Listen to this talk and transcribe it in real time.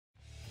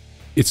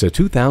It's a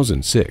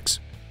 2006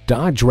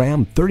 Dodge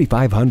Ram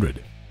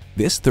 3500.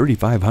 This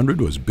 3500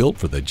 was built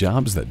for the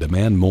jobs that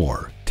demand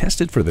more,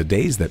 tested for the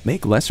days that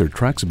make lesser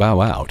trucks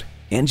bow out,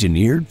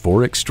 engineered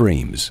for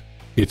extremes.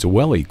 It's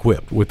well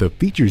equipped with the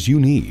features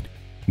you need: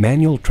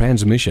 manual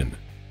transmission,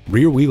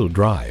 rear-wheel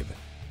drive,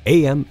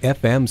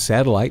 AM/FM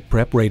satellite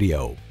prep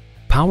radio,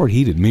 power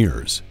heated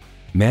mirrors,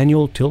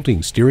 manual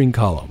tilting steering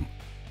column,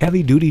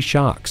 heavy-duty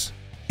shocks,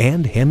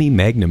 and Hemi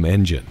Magnum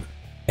engine.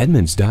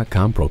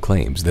 Edmunds.com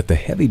proclaims that the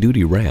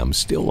heavy-duty Ram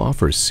still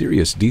offers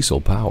serious diesel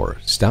power,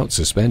 stout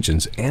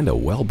suspensions, and a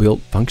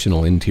well-built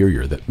functional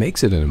interior that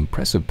makes it an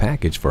impressive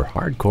package for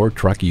hardcore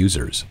truck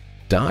users.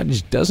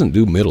 Dodge doesn't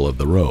do middle of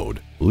the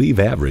road, leave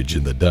average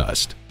in the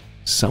dust.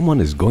 Someone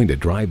is going to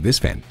drive this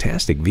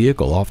fantastic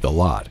vehicle off the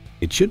lot.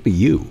 It should be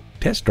you.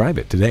 Test drive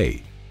it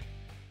today.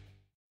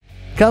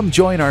 Come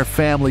join our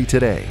family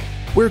today.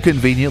 We're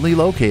conveniently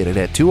located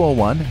at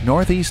 201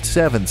 Northeast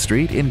 7th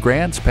Street in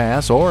Grants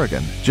Pass,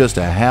 Oregon, just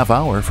a half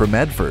hour from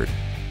Medford.